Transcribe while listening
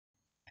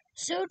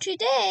So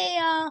today,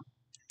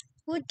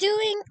 we're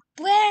doing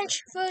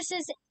branch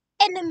versus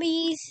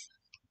enemies.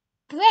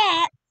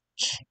 Branch.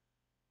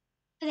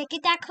 Did I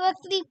get that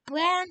correctly?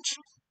 Branch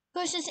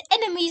versus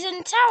enemies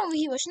in tower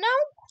heroes. Now,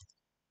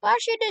 well, I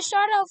should just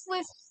start off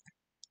with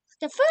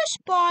the first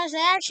boss.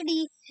 I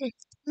actually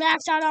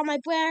maxed out all my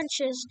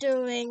branches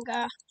during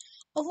before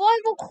I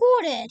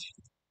recorded,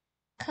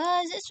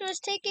 cause this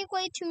was taking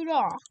way too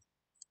long.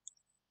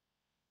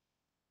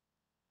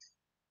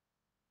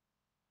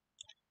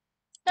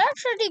 I'm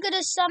actually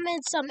gonna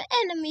summon some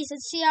enemies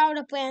and see how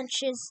the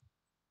branches.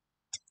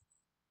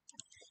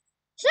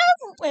 So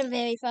that went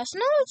very fast.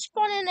 Now let's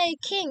spawn in a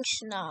king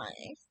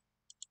snipe.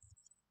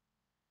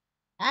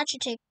 That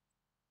should take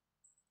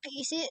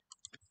easy.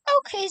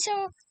 Okay,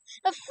 so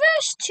the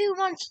first two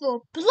ones were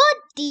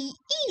bloody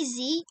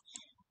easy.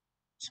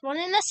 Spawn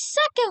in the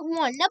second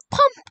one, the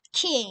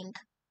pumpkin.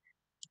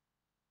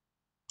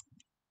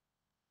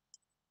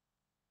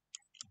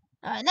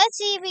 Alright, let's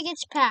see if he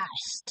gets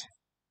past.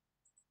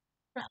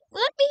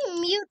 Let me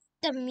mute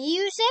the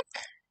music.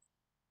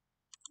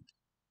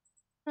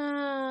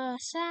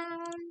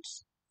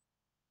 Sounds.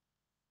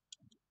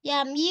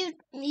 Yeah, mute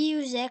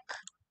music.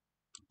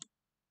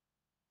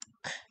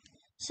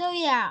 So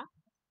yeah,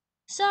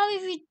 sorry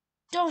if you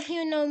don't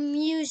hear no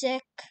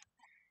music.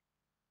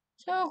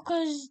 So,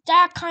 cause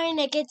that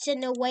kinda gets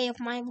in the way of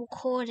my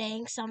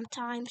recording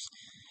sometimes.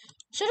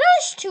 So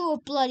those two are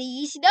bloody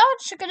easy. Now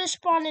it's gonna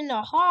spawn in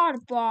the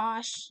hard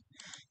boss.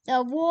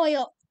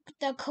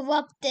 The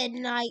corrupted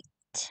knight.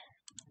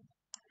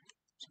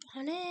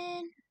 Spawn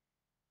in.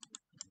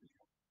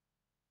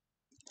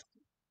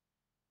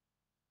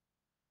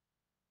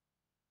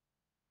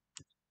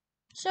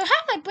 So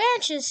how my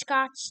branches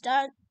got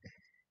stuck.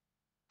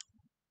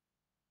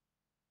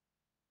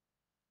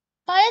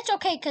 But it's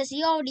okay, cause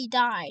he already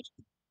died.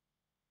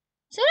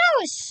 So that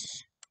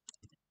was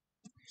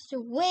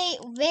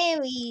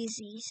very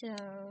easy,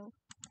 so.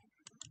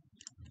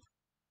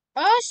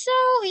 Also,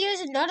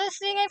 here's another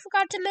thing I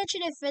forgot to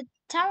mention. If a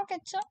tower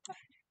gets up.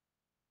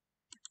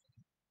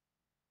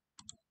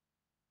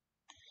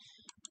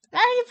 I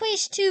actually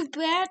placed two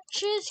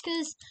branches,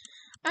 cause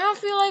I don't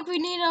feel like we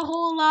need a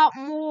whole lot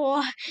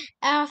more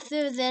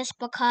after this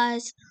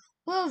because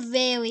we're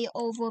very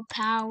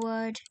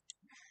overpowered.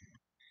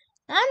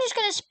 I'm just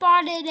gonna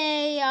spot in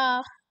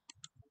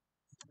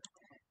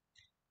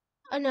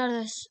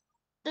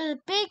the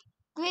big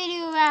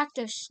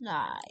radioactive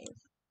slime.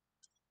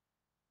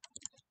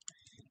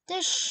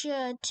 This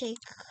should take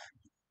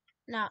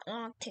not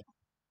long to.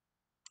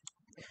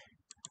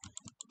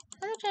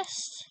 Let me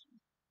just.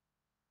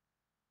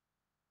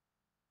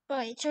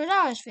 Wait, so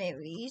that was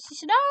very easy.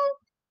 So now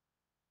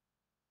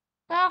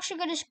we're actually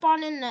gonna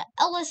spawn in the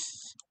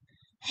Ellis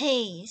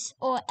Haze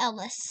or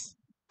Ellis.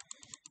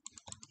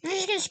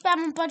 We're just gonna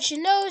spam a bunch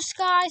of those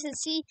guys and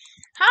see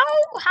how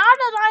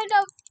to line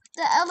up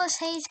the Ellis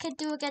Haze can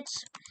do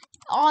against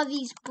all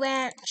these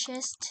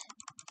branches.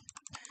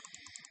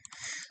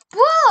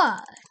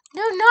 Bruh,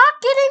 they're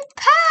not getting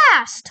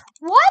past.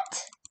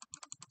 What?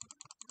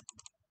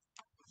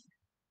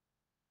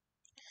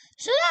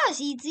 So that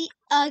was easy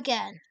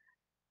again.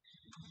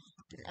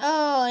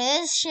 Oh,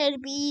 this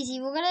should be easy.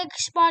 We're gonna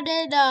spawn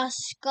in a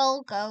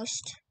Skull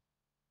Ghost.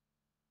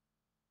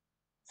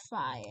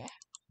 Fire.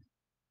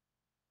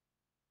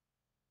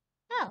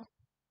 Oh.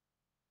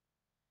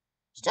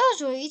 So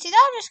those were easy. Now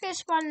I'm just gonna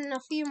spawn in a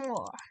few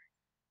more.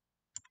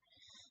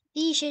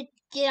 These should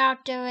get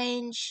out the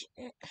range.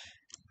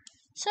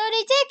 So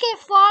they did get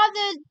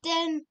farther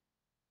than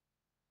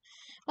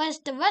was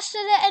the rest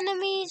of the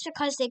enemies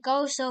because they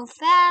go so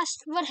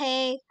fast. But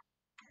hey,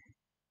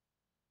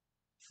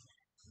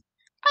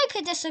 I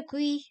could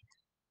disagree.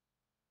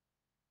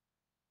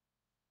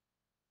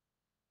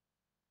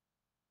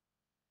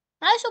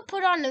 I also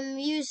put on the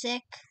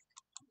music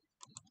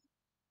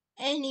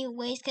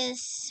anyways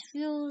because it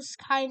feels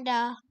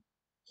kinda.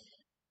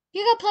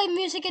 You can play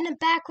music in the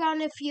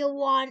background if you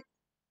want.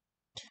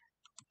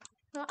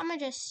 No, I'm gonna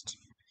just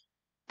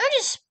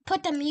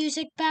put the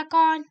music back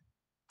on.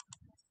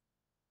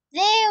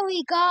 There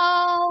we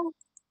go.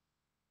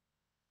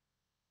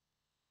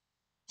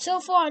 So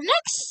for our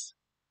next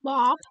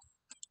mob,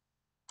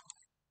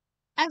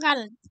 I got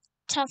a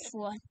tough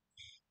one.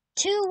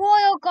 2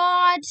 royal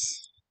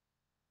guards.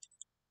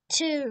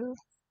 2.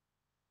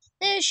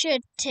 This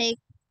should take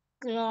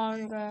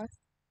longer.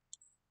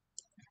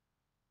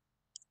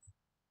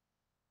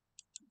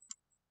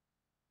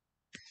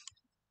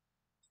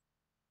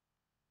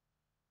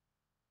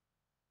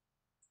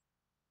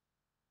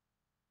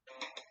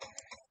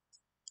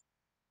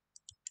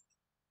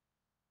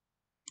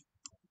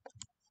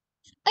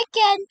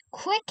 Again,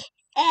 quick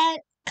and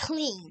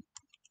clean.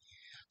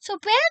 So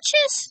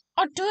branches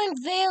are doing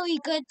very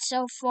good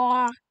so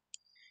far.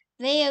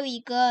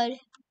 Very good.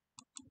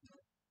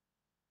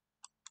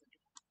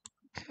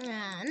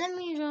 Let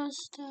me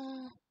just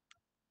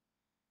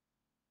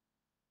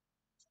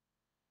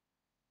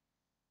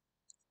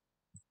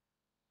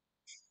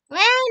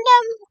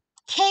random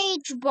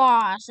cage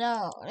boss.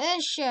 Oh,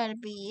 this should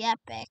be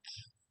epic.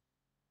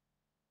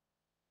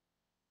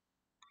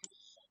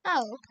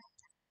 Oh,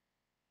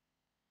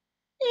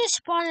 they just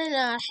spawn in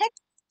a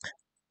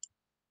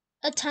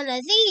ton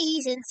of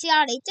these and see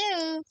how they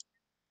do.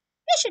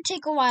 This should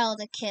take a while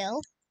to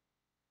kill.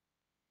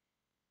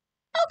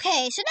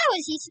 Okay, so that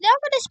was easy. Now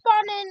I'm gonna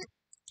spawn in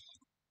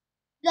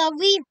the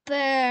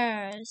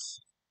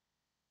Reapers.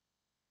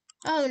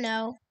 Oh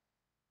no.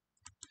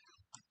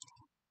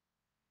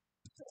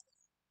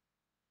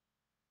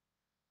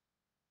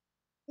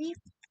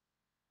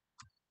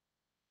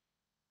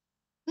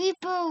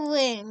 Reaper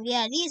wing.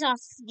 Yeah, these are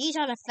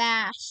the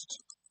fast.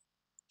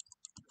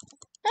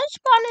 Let's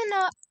spawn in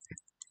a.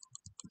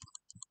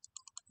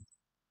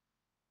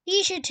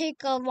 These should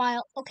take a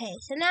while. Okay,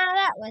 so now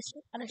that was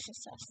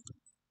unsuccessful.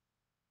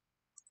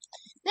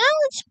 Now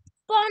let's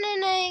spawn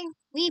in a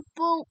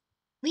Reaper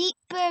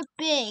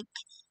big.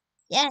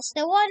 Yes,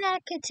 the one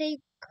that could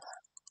take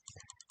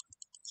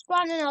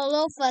spawning a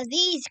loaf of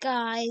these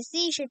guys.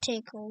 These should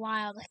take a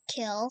while to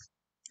kill.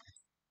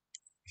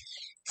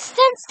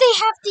 Since they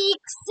have the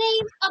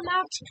same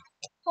amount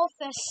of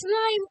the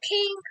Slime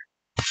King,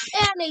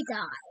 and they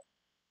die.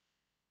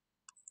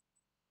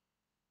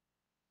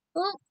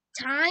 Well,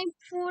 time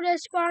for the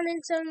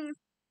spawning some.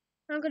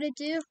 I'm gonna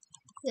do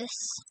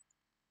this.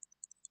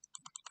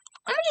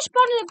 I'm gonna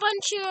spawn in a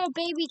bunch of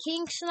baby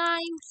king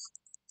slimes.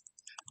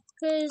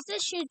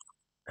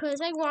 Cause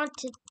I want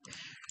to.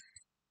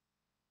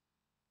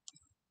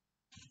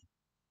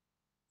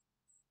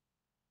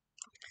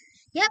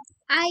 Yep,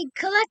 I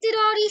collected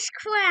all these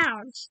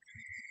crowns.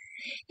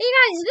 Hey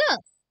guys,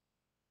 look.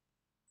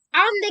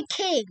 I'm the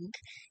king.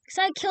 Cause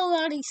I killed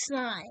all these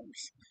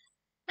slimes.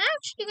 I'm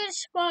actually gonna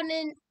spawn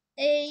in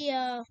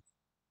a,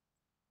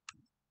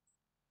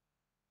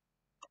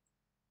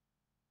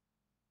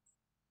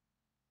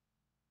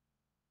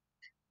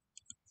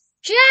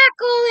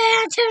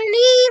 Jack-o'-lantern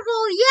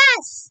evil,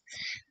 yes!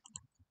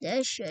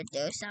 This should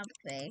do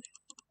something.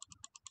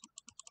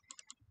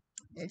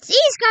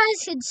 These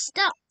guys can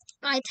stop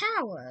my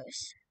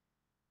towers.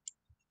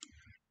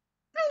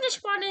 I'm just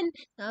spawning.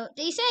 No,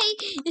 they say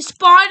you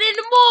spawn in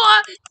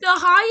more, the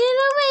higher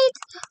the rate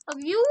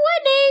of you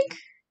winning.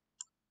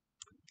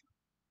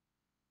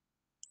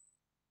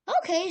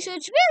 Okay, so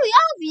it's really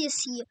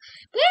obvious here.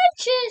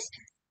 Branches,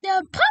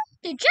 the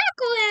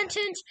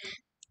jack-o'-lanterns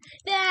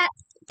that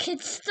can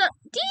stop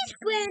these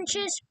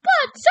branches,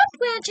 but some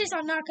branches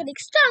are not getting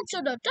stunned,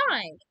 so they're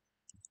dying.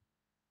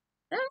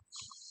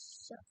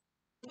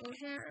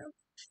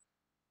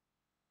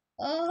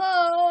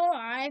 Oh,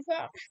 I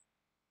found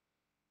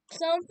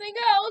something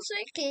else,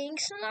 a king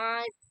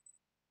slime.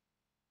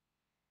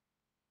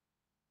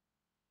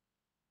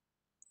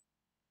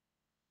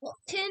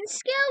 Tin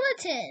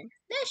skeleton.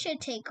 That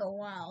should take a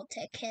while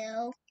to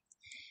kill.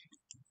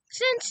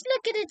 Since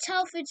look at its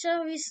health, it's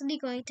obviously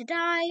going to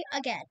die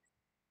again.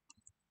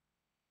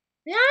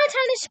 Now I'm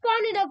trying to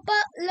spawn in a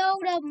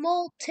buttload of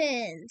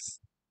moltens.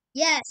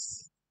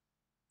 Yes.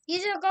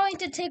 These are going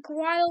to take a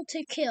while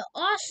to kill.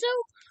 Also,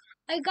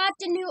 I got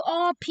the new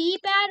RP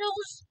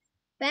battles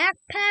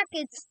backpack.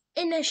 It's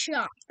in the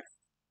shop.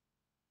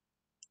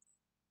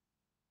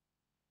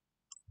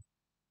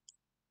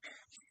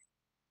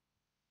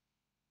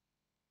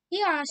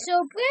 Yeah,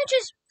 so Branch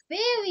is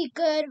very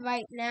good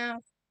right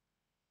now.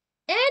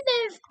 And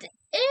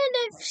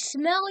if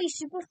Smelly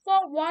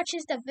Superfault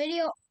watches the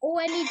video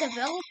or any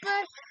developer,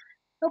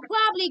 they're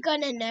probably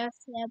gonna nerf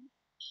them.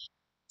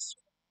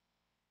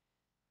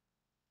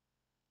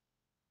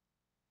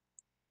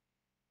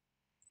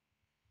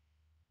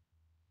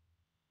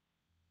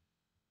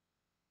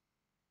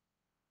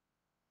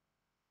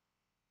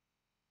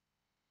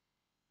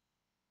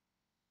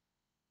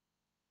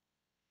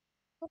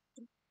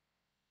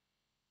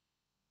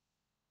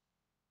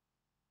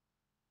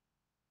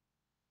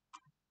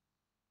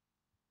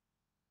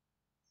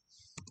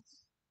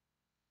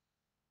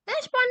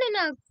 Let's spawn in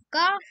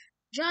a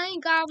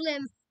giant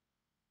goblin.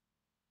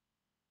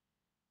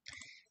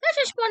 Let's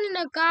just spawn in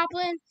a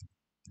goblin.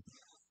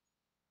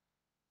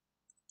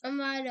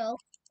 Amado,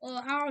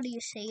 or how do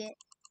you say it?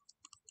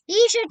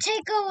 These should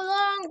take a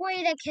long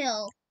way to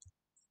kill.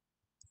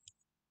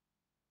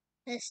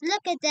 Let's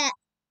look at that.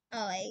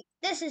 Oh wait,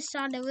 this is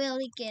starting to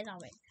really get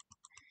on it.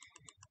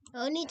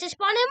 We'll need to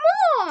spawn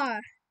in more.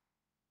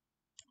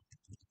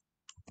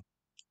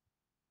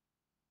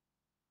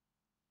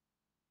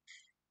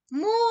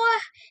 More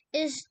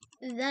is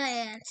the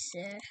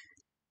answer.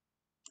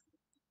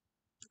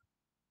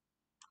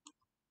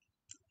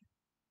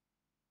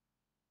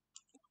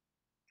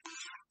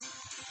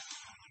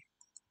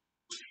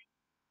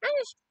 I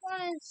just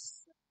want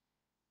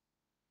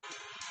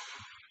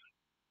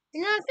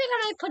I think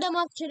I might put them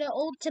up to the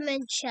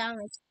ultimate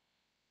challenge.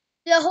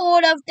 The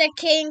Horde of the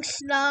King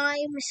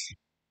Slimes.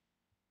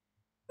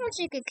 Once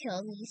you can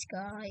kill these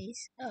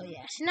guys. Oh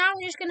yes. Now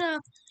we're just gonna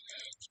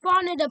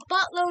spawn in a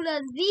buttload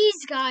of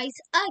these guys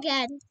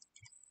again.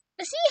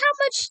 Let's see how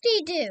much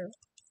they do.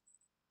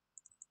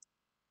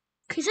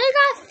 Cause I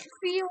got a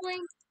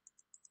feeling.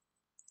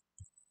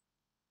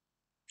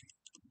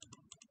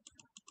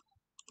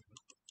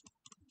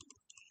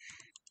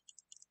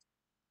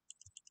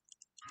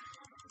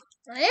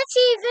 Let's see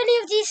if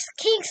any of these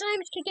king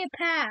slimes can get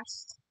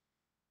past.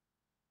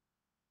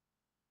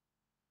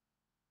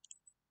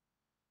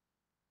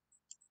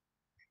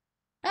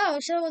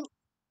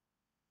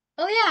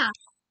 Oh, yeah.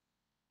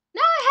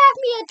 Now I have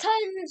me a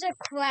tons of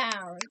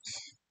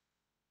crowns.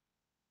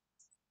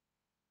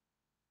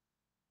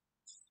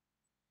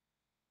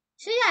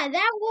 So yeah,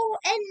 that will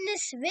end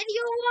this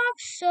video off.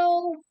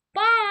 So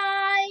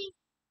bye.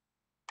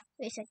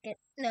 Wait a second.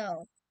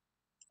 No.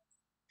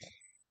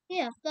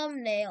 Yeah,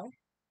 thumbnail.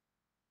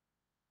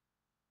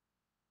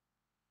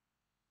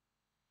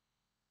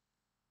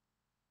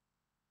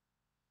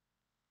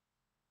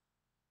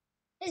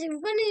 Listen,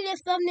 I'm gonna need a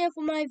thumbnail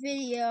for my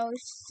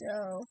videos,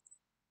 so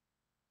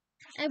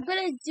I'm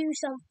gonna do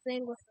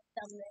something with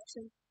the thumbnail.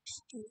 So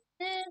just do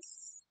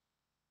this.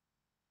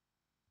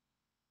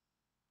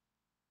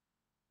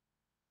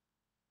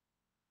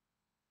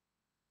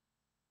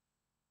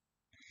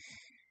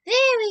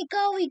 There we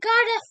go. We got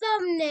a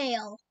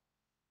thumbnail.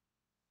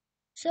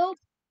 So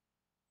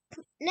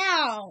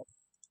now,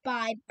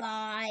 bye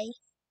bye.